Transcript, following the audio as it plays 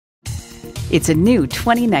It's a new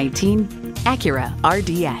 2019 Acura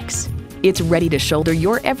RDX. It's ready to shoulder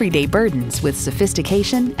your everyday burdens with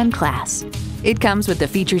sophistication and class. It comes with the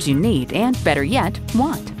features you need and, better yet,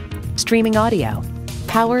 want. Streaming audio,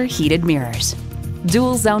 power heated mirrors,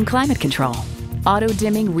 dual zone climate control, auto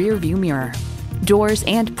dimming rear view mirror, doors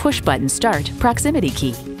and push button start proximity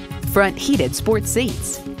key, front heated sports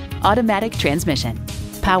seats, automatic transmission,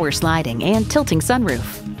 power sliding and tilting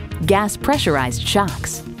sunroof, gas pressurized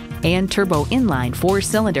shocks, and turbo inline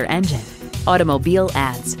 4-cylinder engine. Automobile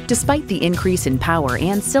adds, despite the increase in power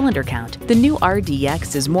and cylinder count, the new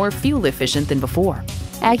RDX is more fuel efficient than before.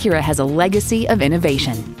 Acura has a legacy of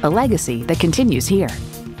innovation, a legacy that continues here.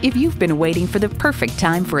 If you've been waiting for the perfect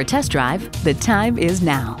time for a test drive, the time is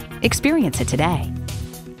now. Experience it today.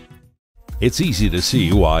 It's easy to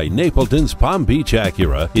see why Napleton's Palm Beach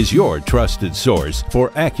Acura is your trusted source for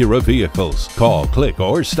Acura vehicles. Call, click,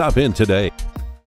 or stop in today.